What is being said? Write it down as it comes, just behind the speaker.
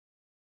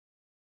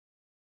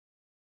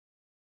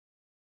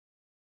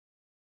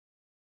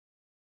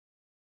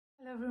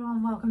Hello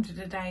everyone, welcome to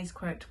today's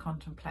quote to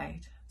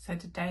contemplate. So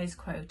today's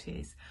quote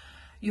is,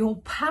 "Your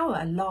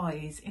power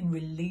lies in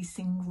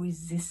releasing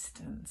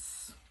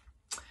resistance."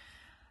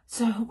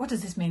 So what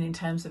does this mean in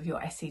terms of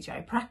your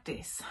SCJ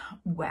practice?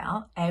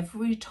 Well,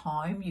 every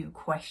time you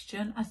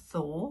question a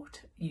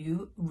thought,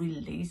 you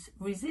release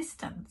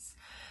resistance,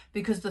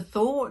 because the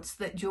thoughts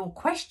that you're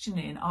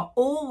questioning are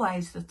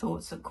always the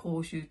thoughts that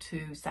cause you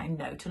to say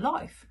no to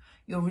life.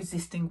 You're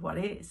resisting what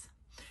is.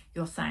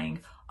 You're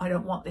saying, I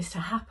don't want this to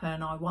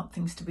happen. I want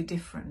things to be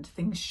different.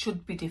 Things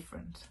should be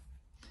different.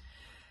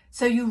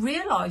 So you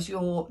realize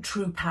your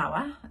true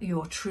power,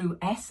 your true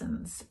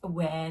essence,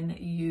 when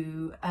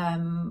you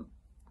no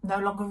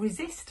longer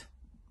resist,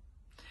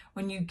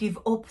 when you give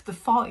up the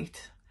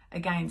fight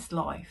against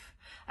life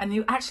and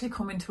you actually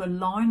come into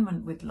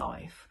alignment with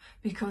life,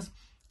 because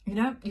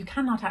you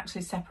cannot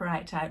actually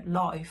separate out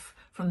life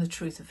from the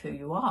truth of who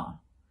you are.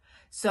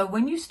 So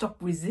when you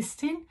stop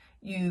resisting,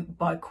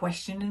 by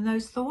questioning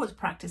those thoughts,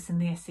 practicing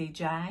the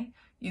SCJ,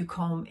 you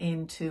come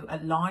into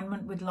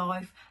alignment with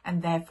life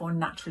and therefore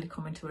naturally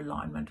come into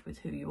alignment with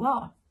who you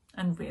are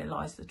and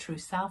realize the true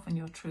self and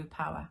your true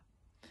power.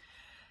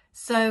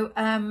 So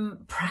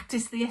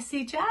practice the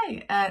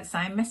SCJ,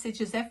 same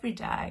messages every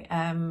day.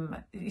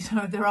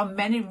 There are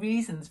many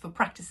reasons for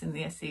practicing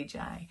the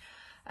SCJ.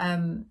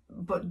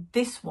 But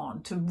this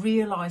one, to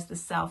realize the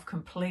self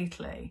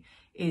completely,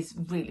 is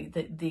really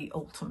the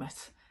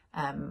ultimate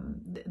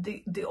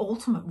the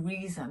ultimate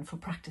reason for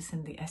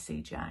practicing the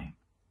SCJ.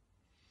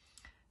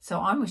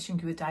 So I'm wishing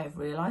you a day of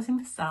realizing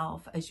the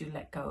self as you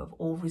let go of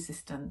all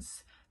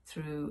resistance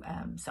through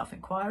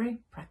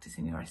self-inquiry,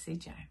 practicing your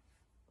SCJ.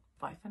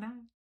 Bye for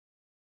now.